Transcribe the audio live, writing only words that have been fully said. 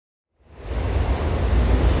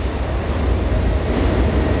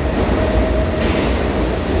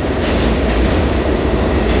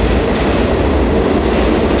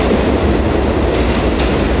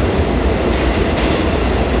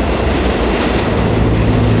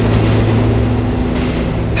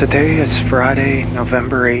Today is Friday,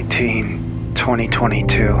 November 18,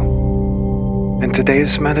 2022, and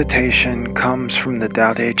today's meditation comes from the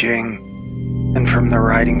Tao Te Ching and from the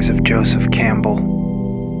writings of Joseph Campbell,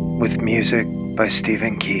 with music by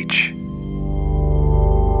Stephen Keach.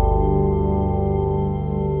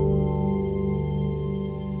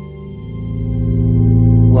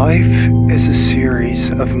 Life is a series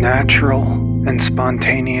of natural and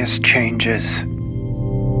spontaneous changes.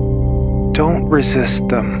 Don't resist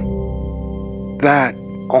them. That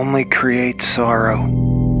only creates sorrow.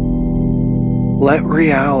 Let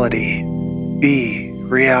reality be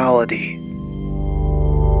reality.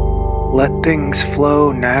 Let things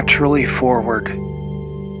flow naturally forward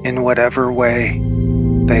in whatever way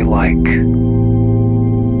they like.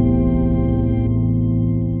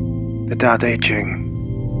 The Tao Te Ching.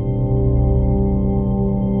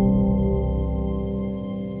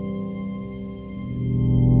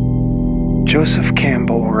 Joseph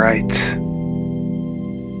Campbell writes,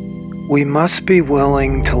 "We must be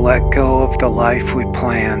willing to let go of the life we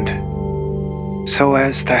planned so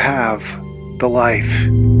as to have the life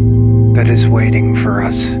that is waiting for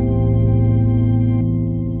us."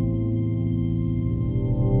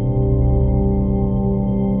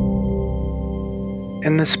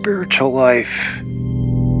 In the spiritual life,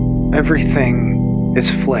 everything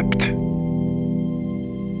is flipped.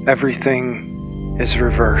 Everything is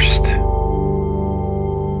reversed.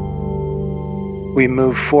 We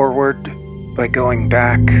move forward by going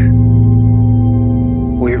back.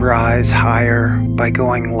 We rise higher by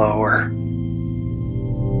going lower.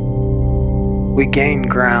 We gain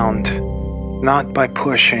ground not by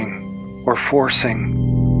pushing or forcing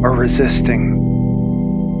or resisting,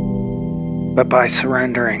 but by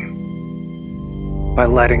surrendering, by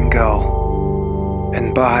letting go,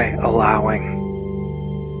 and by allowing.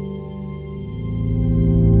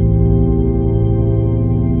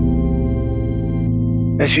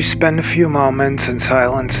 As you spend a few moments in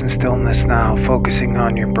silence and stillness now, focusing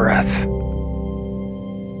on your breath,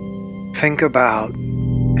 think about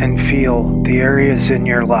and feel the areas in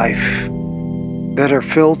your life that are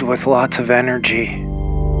filled with lots of energy,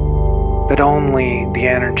 but only the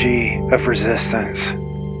energy of resistance.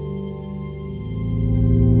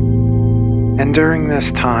 And during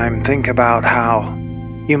this time, think about how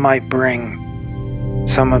you might bring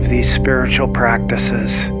some of these spiritual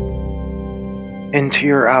practices into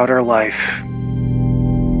your outer life.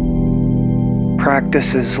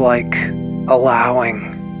 Practices like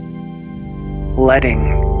allowing,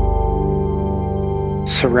 letting,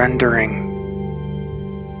 surrendering,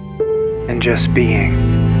 and just being.